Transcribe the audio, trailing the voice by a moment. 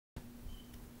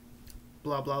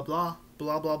blah blah blah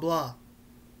blah blah blah.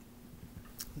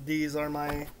 These are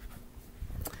my.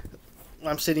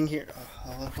 I'm sitting here.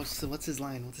 What's his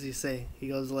line? What does he say? He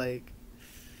goes like,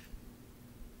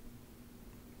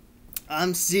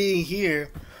 "I'm sitting here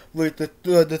with the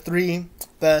three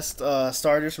best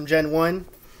starters from Gen 1.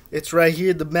 It's right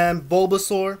here, the man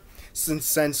Bulbasaur,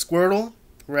 since and Squirtle,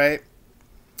 right?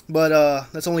 But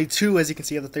that's only two, as you can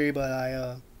see, of the three. But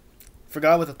I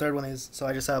forgot what the third one is, so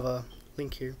I just have a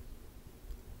link here.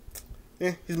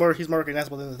 Yeah, he's more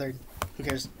recognizable than the third. Who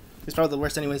cares? He's probably the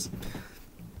worst, anyways.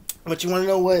 But you want to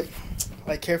know what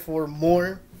I care for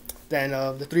more than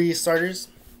the three starters?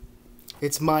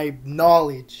 It's my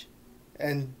knowledge,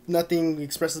 and nothing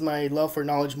expresses my love for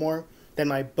knowledge more than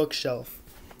my bookshelf.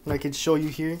 And I can show you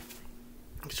here.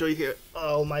 I can show you here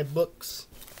all my books,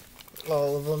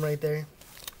 all of them right there.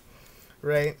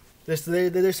 Right,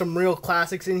 there's some real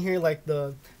classics in here, like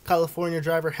the California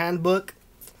Driver Handbook.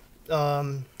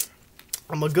 I'm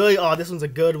a good. Oh, this one's a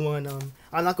good one.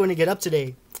 I'm not going to get up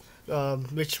today,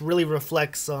 which really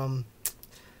reflects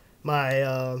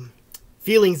my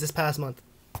feelings this past month.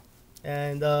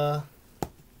 And oh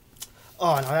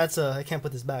no, that's a. I can't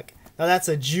put this back. Now that's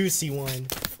a juicy one.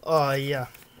 Oh yeah,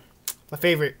 my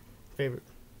favorite.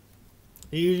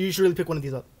 You should really pick one of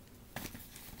these up.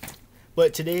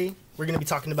 But today we're gonna be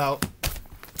talking about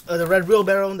the red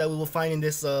wheelbarrow that we will find in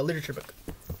this literature book.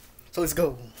 So let's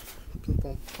go.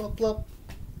 Plop, plop,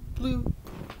 blue.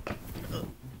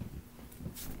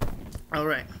 All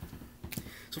right.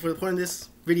 So for the point of this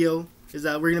video is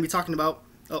that we're gonna be talking about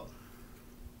we're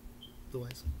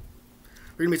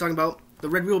gonna be talking about the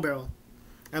red wheelbarrow.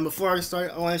 And before I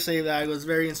start, I want to say that I was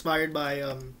very inspired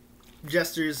by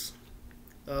Jester's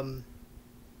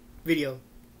video.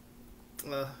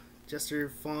 Jester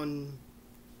Fawn.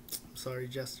 Sorry,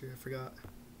 Jester.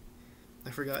 I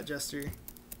forgot Jester.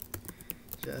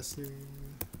 Jester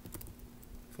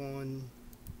Fawn.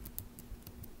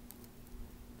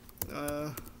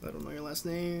 I don't know your last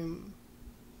name.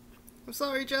 I'm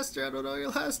sorry, Jester. I don't know your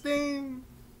last name.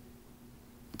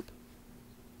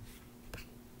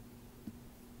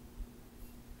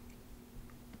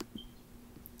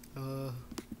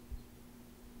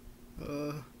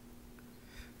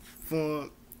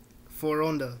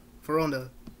 Foronda.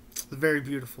 Very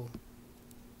beautiful.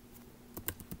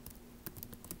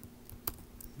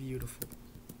 Beautiful.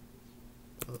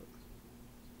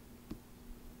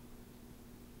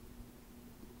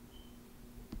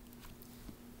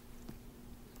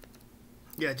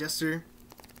 Yeah, Jester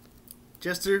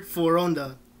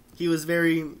Foronda.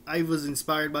 I was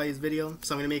inspired by his video,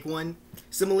 so I'm going to make one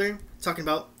similar, talking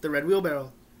about the red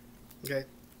wheelbarrow. Okay?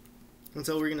 And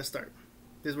so we're going to start.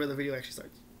 This is where the video actually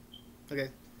starts. Okay?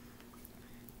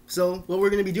 So, what we're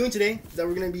going to be doing today is that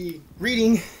we're going to be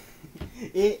reading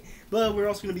it, but we're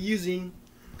also going to be using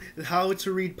how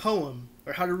to read poem,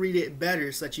 or how to read it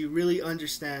better so that you really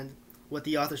understand what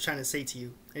the author's trying to say to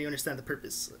you, and you understand the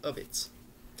purpose of it.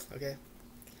 Okay?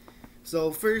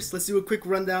 So first, let's do a quick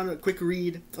rundown, a quick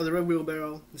read of the red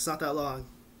wheelbarrow. It's not that long.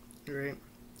 Alright?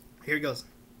 Here it goes.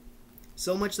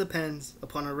 So much depends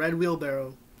upon a red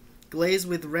wheelbarrow, glazed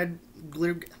with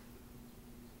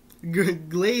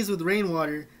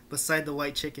rainwater beside the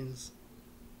white chickens.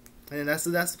 And that's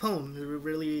the poem.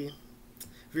 Really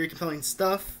very compelling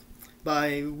stuff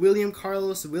by William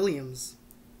Carlos Williams.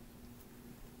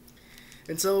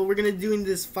 And so we're going to be doing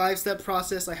this 5-step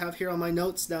process I have here on my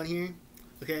notes down here.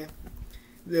 Okay?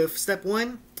 The step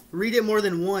 1, read it more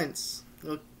than once.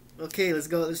 Okay, let's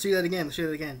go. Let's do that again.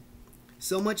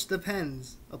 So much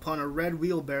depends upon a red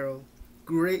wheelbarrow,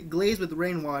 glazed with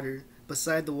rainwater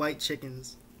beside the white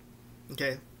chickens.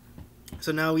 Okay,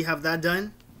 so now we have that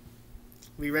done.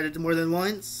 We read it more than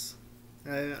once.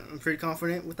 I'm pretty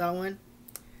confident with that one.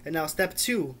 And now step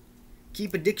 2,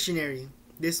 keep a dictionary.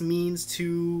 This means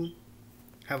to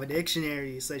have a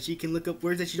dictionary so that you can look up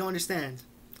words that you don't understand.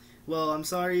 Well, I'm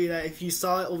sorry that if you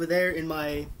saw it over there in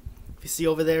my,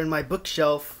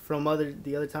 bookshelf from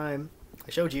the other time I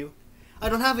showed you, I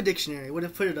don't have a dictionary. I would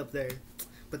have put it up there.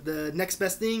 But the next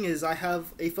best thing is I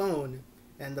have a phone,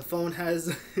 and the phone has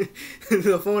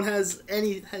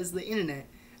the internet,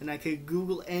 and I could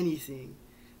Google anything.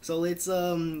 So let's do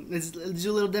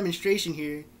a little demonstration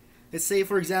here. Let's say,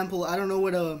 for example, I don't know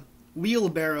what a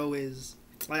wheelbarrow is.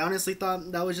 I honestly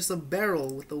thought that was just a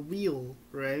barrel with a wheel,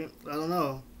 right? I don't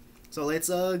know. So let's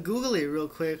Google it real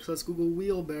quick. So let's Google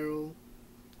wheelbarrow.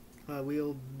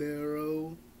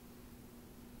 Wheelbarrow.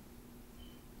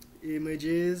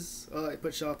 Images. Oh, I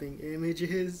put shopping.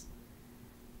 Images.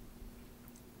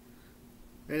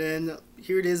 And then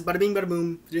here it is. Bada bing, bada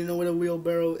boom. If you didn't know what a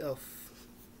wheelbarrow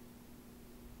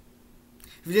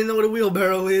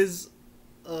is,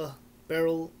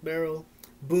 barrel,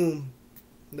 boom.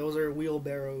 Those are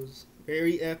wheelbarrows.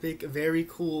 Very epic, very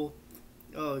cool.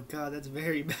 Oh god, that's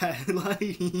very bad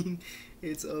lighting.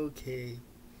 It's okay.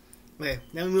 Okay,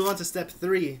 now we move on to step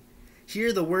 3.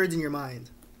 Hear the words in your mind.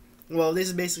 Well, this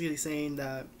is basically saying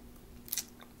that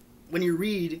when you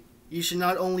read, you should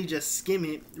not only just skim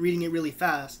it, reading it really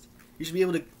fast. You should be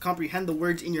able to comprehend the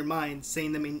words in your mind,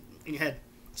 saying them in your head.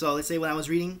 So let's say when I was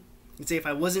reading, let's say if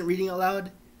I wasn't reading out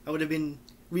loud, I would have been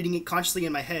reading it consciously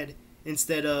in my head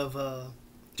instead of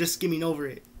just skimming over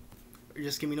it. Or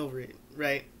just skimming over it,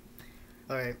 right?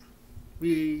 Alright.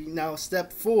 Now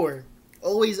step 4.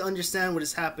 Always understand what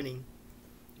is happening.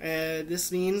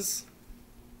 This means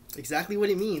exactly what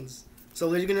it means. So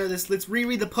let's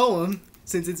reread the poem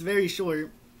since it's very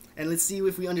short, and let's see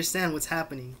if we understand what's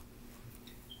happening.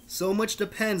 So much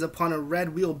depends upon a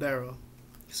red wheelbarrow.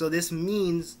 So this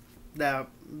means that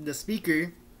the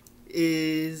speaker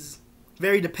is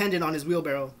very dependent on his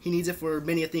wheelbarrow. He needs it for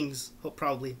many things,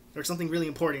 probably, or something really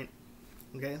important.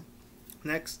 Okay.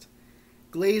 Next,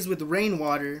 glaze with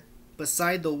rainwater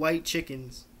beside the white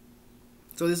chickens.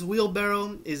 So this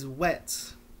wheelbarrow is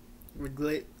wet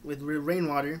with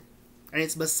rainwater, and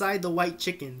it's beside the white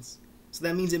chickens. So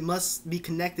that means it must be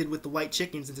connected with the white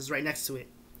chickens since it's right next to it.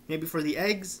 Maybe for the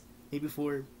eggs, maybe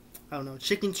for, I don't know,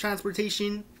 chicken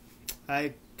transportation.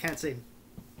 I can't say.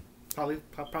 Probably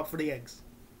for the eggs.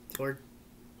 Or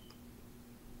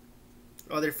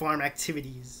other farm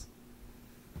activities.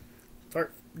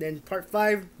 Part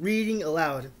 5, reading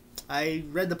aloud. I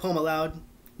read the poem aloud.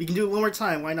 We can do it one more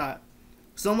time, why not?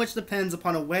 So much depends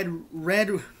upon a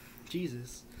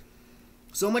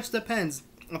So much depends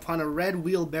upon a red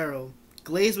wheelbarrow,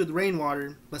 glazed with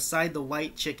rainwater beside the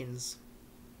white chickens.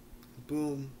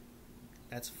 Boom.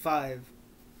 That's 5.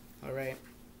 Alright.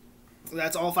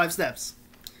 That's all 5 steps.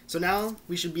 So now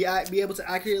we should be able to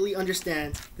accurately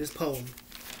understand this poem.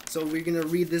 So we're going to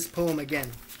read this poem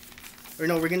again. Or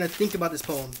no, we're going to think about this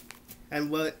poem and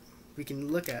what we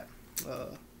can look at.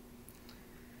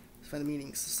 Find the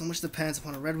meanings. So much depends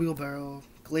upon a red wheelbarrow,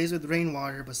 glazed with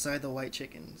rainwater beside the white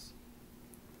chickens.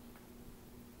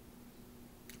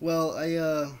 Well,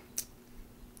 I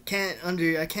can't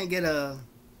get the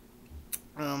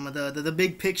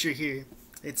big picture here.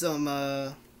 It's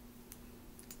a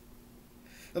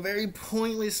very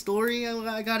pointless story,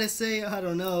 I gotta say. I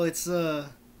don't know. It's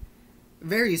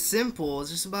very simple.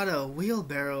 It's just about a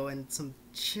wheelbarrow and some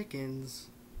chickens.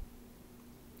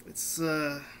 It's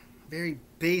very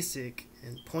basic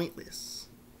and pointless.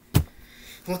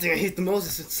 One thing I hate the most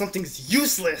is when something's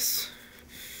useless.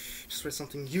 Just when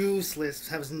something useless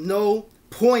has no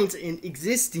point in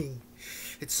existing.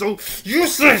 It's so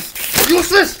useless!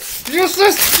 Useless!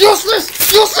 Useless!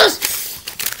 Useless! Useless!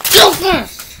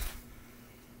 Useless!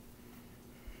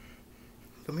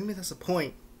 But maybe that's the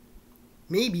point.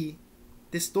 Maybe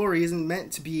this story isn't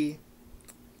meant to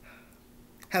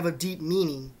have a deep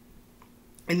meaning.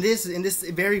 In this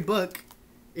very book,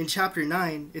 in chapter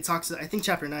 9, it talks, I think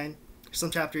chapter 9,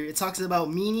 some chapter, it talks about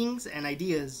meanings and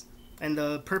ideas and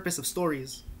the purpose of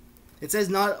stories. It says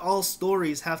not all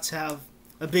stories have to have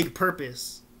a big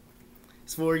purpose.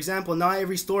 So for example, not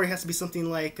every story has to be something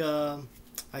like,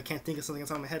 I can't think of something on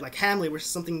top of my head, like Hamlet, where it's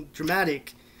something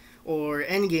dramatic, or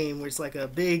Endgame, where it's like a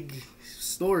big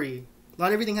story.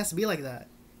 Not everything has to be like that.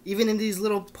 Even in these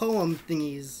little poem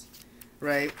thingies,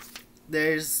 right?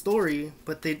 There's story,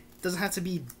 but it doesn't have to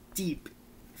be deep,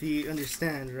 if you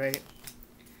understand, right?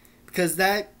 Because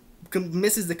that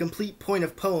misses the complete point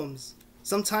of poems.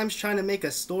 Sometimes trying to make a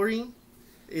story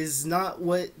is not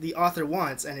what the author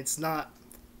wants, and it's not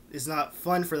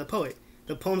fun for the poet.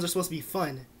 The poems are supposed to be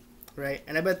fun, right?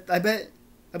 And I bet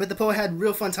the poet had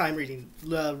real fun time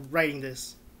writing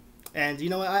this, and you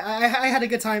know I had a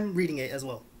good time reading it as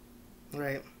well,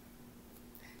 right?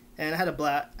 And I had a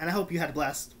blast, and I hope you had a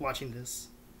blast watching this.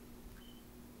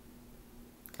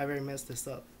 I very messed this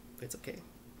up, but it's okay.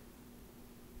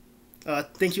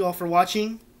 Thank you all for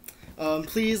watching.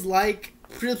 Please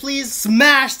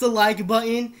smash the like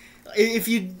button if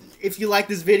you like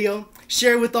this video.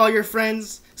 Share it with all your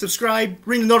friends. Subscribe.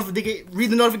 Read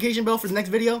the notification bell for the next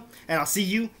video, and I'll see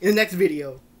you in the next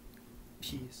video.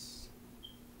 Peace.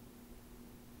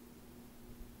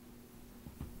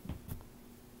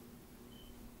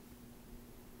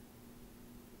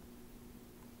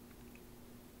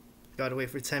 Gotta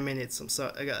wait for 10 minutes. I'm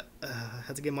sorry. I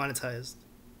had to get monetized.